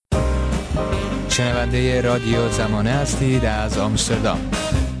شنونده رادیو زمانه هستید از آمستردام.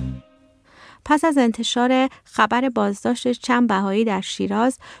 پس از انتشار خبر بازداشت چند بهایی در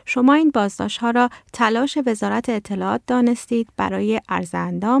شیراز، شما این بازداشت‌ها را تلاش وزارت اطلاعات دانستید برای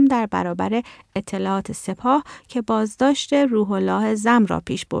عرضاندام در برابر اطلاعات سپاه که بازداشت روح الله زم را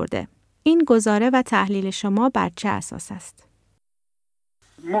پیش برده. این گزاره و تحلیل شما بر چه اساس است؟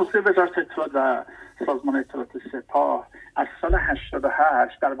 موضوع وزارت اطلاعات و سازمان اطلاعات سپاه از سال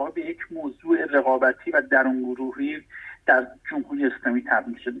 88 در واقع به یک موضوع رقابتی و درونگروهی در جمهوری اسلامی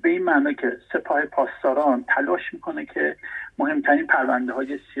تبدیل شده، به این معنی که سپاه پاسداران تلاش میکنه که مهمترین پرونده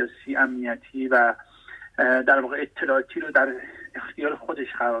های سیاسی، امنیتی و در واقع اطلاعاتی رو در اختیار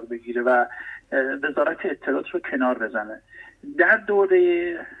خودش قرار بگیره و وزارت اطلاعات رو کنار بزنه. در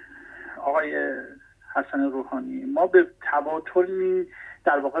دوره آقای حسن روحانی ما به تواتر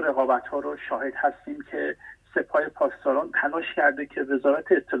در واقع رقابت ها رو شاهد هستیم که سپاه پاسداران تلاش کرده که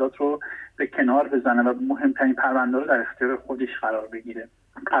وزارت اطلاعات رو به کنار بزنه و مهمترین پرونده رو در اختیار خودش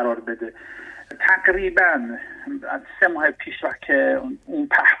قرار بده. تقریبا 3 ماه پیش وقت که اون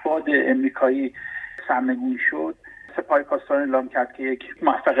پهپاد امریکایی سرنگون شد، سپاه پاسداران اعلام کرد که یک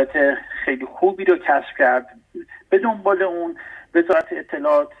موفقیت خیلی خوبی رو کسب کرد. به دنبال اون وزارت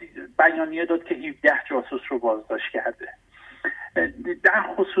اطلاعات بیانیه داد که 17 جاسوس رو بازداشت کرده. در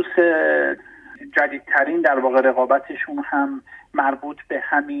خصوص جدیدترین در واقع رقابتشون هم مربوط به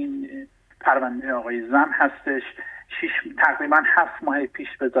همین پرونده آقای زم هستش. تقریبا 7 ماه پیش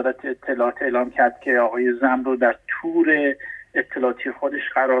وزارت اطلاعات اعلام کرد که آقای زم رو در تور اطلاعاتی خودش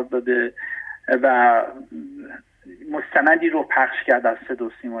قرار داده و مستندی رو پخش کرد از صدا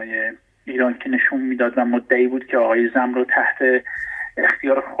و سیمای ایران که نشون میداد و مدعی بود که آقای زم رو تحت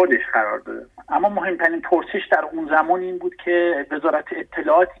اختیار خودش قرار داده. اما مهمترین پرسش در اون زمان این بود که وزارت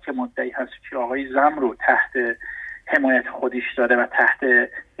اطلاعاتی که مدعی هست که آقای زم رو تحت حمایت خودش داره و تحت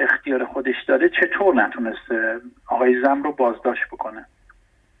اختیار خودش داره، چطور نتونسته آقای زم رو بازداشت بکنه؟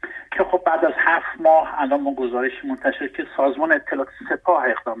 که خب بعد از 7 ماه الان ما گزارش منتشر که سازمان اطلاعات سپاه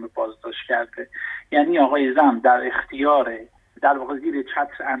اقدام به بازداشت کرده. یعنی آقای زم در اختیار در واقع زیر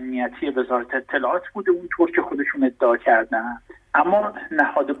چتر امنیتی وزارت اطلاعات بوده، اونطور که خودشون ادعا کردن، اما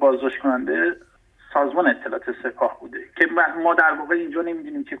نهاد بازداشت کننده سازمان اطلاعات سپاه بوده که ما در واقع اینجا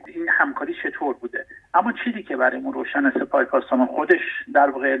نمیدونیم که این همکاری چطور بوده. اما چیزی که برای ما روشن، سپاه پاسداران خودش در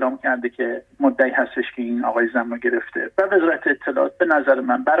واقع اعلام کرده که مدعی هستش که این آقای زم رو گرفته و وزارت اطلاعات به نظر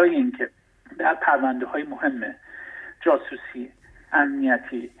من برای اینکه در پرونده‌های مهم جاسوسی،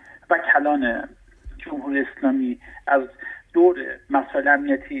 امنیتی و کلان جمهوری اسلامی از دور مسائل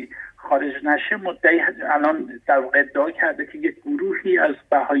امنیتی خارج نشه، مدعی الان در واقع ادعا کرده که یک گروهی از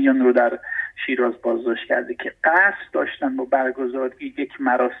بهائیان رو در شیراز بازداشت کرده که قصد داشتن با برگزاری یک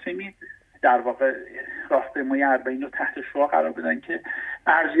مراسمی در واقع راهپیمایی اربعین رو تحت شعاع قرار بدن که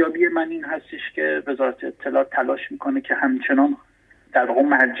ارزیابی من این هستش که وزارت اطلاعات تلاش میکنه که همچنان در واقع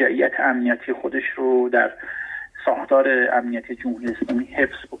مرجعیت امنیتی خودش رو در ساختار امنیتی جمهوری اسلامی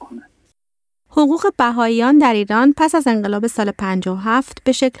حفظ بکنه. حقوق بهائیان در ایران پس از انقلاب سال 57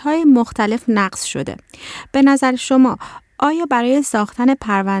 به شکل‌های مختلف نقض شده. به نظر شما آیا برای ساختن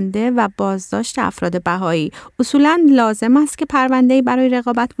پرونده و بازداشت افراد بهایی اصولاً لازم است که پرونده‌ای برای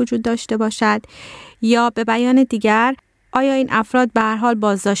رقابت وجود داشته باشد، یا به بیان دیگر آیا این افراد به هر حال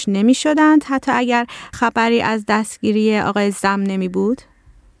بازداشت نمی‌شدند حتی اگر خبری از دستگیری آقای زم نمی بود؟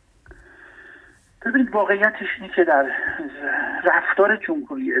 ببینید، واقعیتش اینه که در رفتار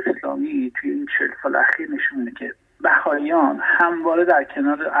جمهوری اسلامی توی این 40 سال اخیر نشون میده که بهائیان همواره در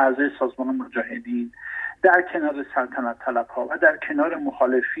کنار اعضای سازمان مجاهدین، در کنار سلطنت طلبها و در کنار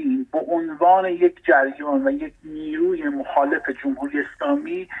مخالفین به عنوان یک جریان و یک نیروی مخالف جمهوری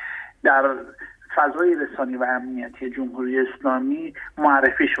اسلامی در فضای رسانی و امنیتی جمهوری اسلامی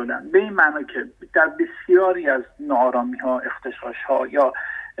معرفی شدن. به این معنی که در بسیاری از ناآرامی‌ها، اختشاش‌ها یا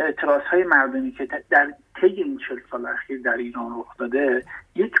اعتراض‌های مردمی که در طی این 40 سال اخیر در ایران رخ داده،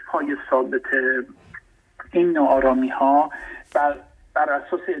 یک پای ثابت این ناآرامی‌ها بر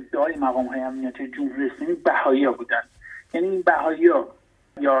اساس ادعای مقام‌های امنیتی جمهوری اسلامی بهائی‌ها بودند. یعنی این بهائی‌ها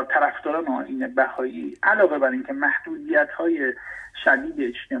یا طرفداران آیین بهایی علاوه بر اینکه محدودیت‌های شدید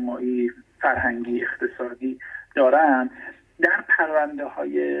اجتماعی، فرهنگی، اقتصادی دارن، در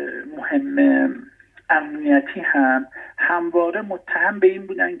پرونده‌های مهم امنیتی هم همواره متهم به این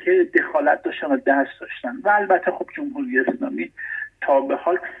بودن که دخالت داشتن و دست داشتن. و البته خب جمهوری اسلامی تا به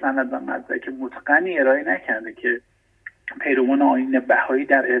حال سند و مدرک متقنی ارائه نکرده که پیروان آیین بهایی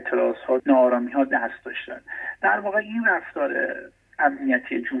در اعتراضات، ناآرامی‌ها دست داشتن. در واقع این رفتار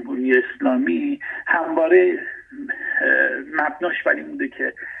امنیتی جمهوری اسلامی همواره مبناش بر این بوده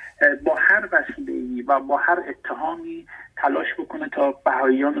که با هر وسیله‌ای و با هر اتهامی تلاش بکنه تا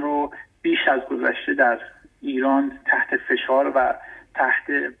بهائیان رو بیش از گذشته در ایران تحت فشار و تحت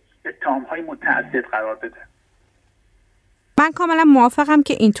اتهام‌های متعدد قرار بده. من کاملا موافقم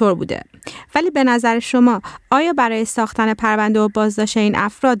که اینطور بوده. ولی به نظر شما آیا برای ساختن پرونده و بازداشت این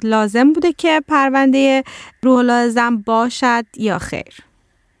افراد لازم بوده که پرونده روح الله زم باشد یا خیر؟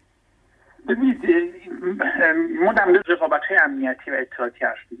 ببینید، ما در مورد رقابت‌های امنیتی و اطلاعاتی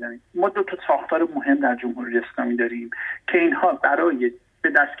حرف می‌زنیم. ما دو تا ساختار مهم در جمهوری اسلامی داریم که اینها برای به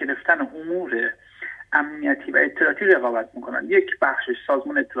دست گرفتن امور امنیتی و اطلاعاتی رقابت میکنن. یک بخشش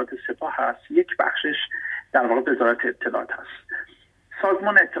سازمان اطلاعات سپاه هست، یک بخشش در واقع وزارت اطلاعات هست.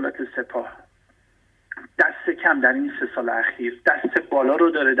 سازمان اطلاعات سپاه دست کم در این 3 سال اخیر دست بالا رو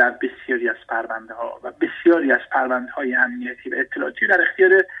داره در بسیاری از پرونده ها و بسیاری از پرونده های امنیتی و اطلاعاتی در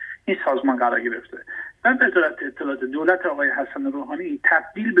اختیار این سازمان قرار گرفته. و وزارت اطلاعات دولت آقای حسن روحانی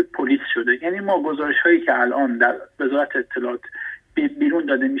تبدیل به پلیس شده. یعنی ما گزارش هایی که الان در وزارت اطلاعات بیرون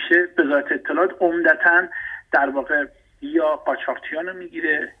داده میشه، وزارت اطلاعات عمدتاً در واقع یا قاچاقچیان رو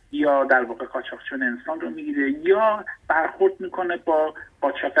میگیره یا در واقع قاچاقچیان انسان رو میگیره یا برخورد میکنه با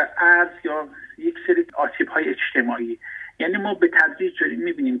قاچاق ارز یا یک سری آسیب‌های اجتماعی. یعنی ما به تدریج داریم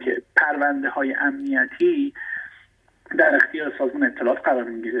میبینیم که پرونده های امنیتی در اختیار سازمان اطلاعات قرار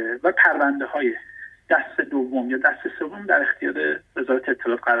میگیره و پرونده های دست دوم یا دست سوم در اختیار وزارت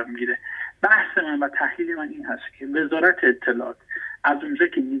اطلاعات قرار میگیره. بحث من و تحلیل من این هست که وزارت اطلاعات از اونجا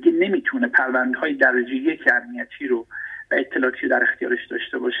که دیگه نمیتونه پرونده های درجه 1 امنیتی رو و اطلاعاتی در اختیارش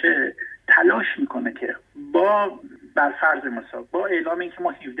داشته باشه، تلاش میکنه که با بر فرض مثال با اعلام اینکه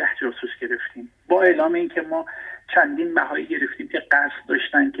ما 17 جاسوس گرفتیم، با اعلام اینکه ما چندین بهایی گرفتیم که قصد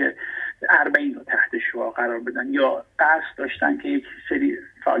داشتن که 40 رو تحت شعاع قرار بدن یا قصد داشتن که یک سری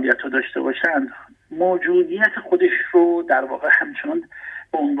فعالیت‌ها داشته باشن، موجودیت خودش رو در واقع همچنان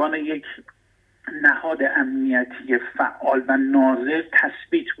به عنوان یک نهاد امنیتی فعال و ناظر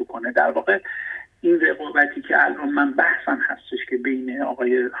تثبیت بکنه. در واقع این رقابتی که الان من بحثم هستش که بین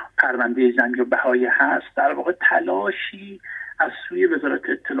آقای پرونده زم یا بهایی هست، در واقع تلاشی از سوی وزارت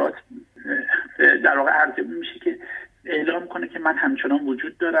اطلاعات در واقع عرضه میشه که اعلام کنه که من همچنان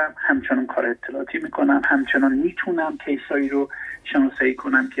وجود دارم، همچنان کار اطلاعاتی میکنم، همچنان میتونم کیسایی رو شناسایی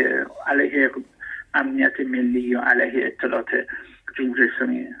کنم که علیه امنیت ملی یا علیه اطلاعات جمهوری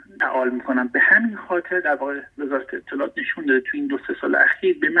اسلامی فعال میکنم. به همین خاطر در واقع وزارت اطلاعات نشون داده تو این 2-3 سال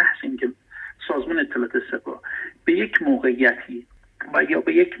اخیر به محض اینکه سازمان اطلاعات سپاه به یک موقعیتی و یا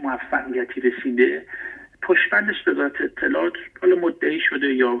به یک موفقیتی رسیده، پشتبندش وزارت اطلاعات حالا مدعی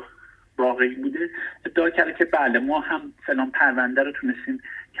شده یا واقعی بوده، ادعا کرده که بله ما هم فلان پرونده رو تونستیم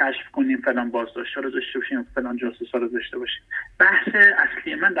کشف کنیم، فلان بازداشت‌ها رو داشته باشیم، فلان جاسوس‌ها رو داشته باشیم. بحث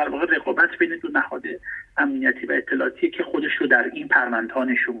اصلی من در واقع رقابت بین دو نهاد امنیتی و اطلاعاتی که خودش رو در این پرونده‌ها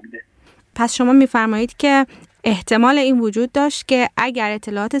نشون میده. پس شما میفرمایید که احتمال این وجود داشت که اگر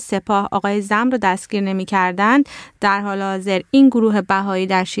اطلاعات سپاه آقای زم رو دستگیر نمی‌کردند، در حال حاضر این گروه بهایی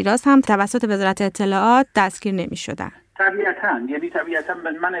در شیراز هم توسط وزارت اطلاعات دستگیر نمی‌شدند. طبیعتاً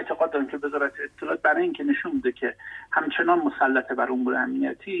من اعتقاد دارم که وزارت اطلاعات برای اینکه نشون بده که همچنان مسلط بر امور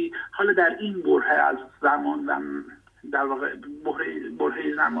امنیتی، حالا در این برهه از زمان و در واقع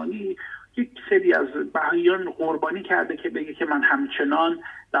برهه زمانی یک سری از بهاییان قربانی کرده که بگه که من همچنان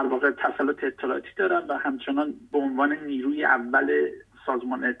در واقع تسلط اطلاعاتی دارم و همچنان به عنوان نیروی اول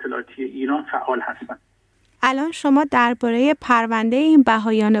سازمان اطلاعاتی ایران فعال هستم. الان شما درباره پرونده این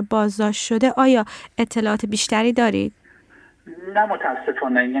بهاییان بازداشت شده آیا اطلاعات بیشتری دارید؟ نه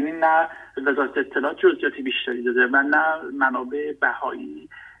متاسفانه، یعنی نه وزارت اطلاعات جزئیات بیشتری داده و نه منابع بهایی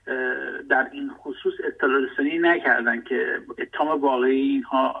در این خصوص اطلاع رسانی نکردن که اتهام واقعی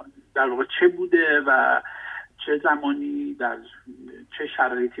اینها در واقع چه بوده و چه زمانی در چه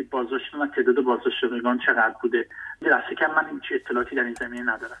شرایطی بازداشت شدن و تعداد بازداشت شدگان چقدر بوده. دست کم من هیچ اطلاعاتی در این زمینه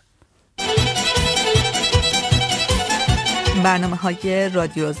ندارم. برنامه‌های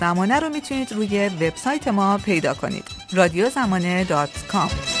رادیو زمانه رو میتونید روی وبسایت ما پیدا کنید.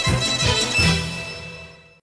 radiozamaneh.com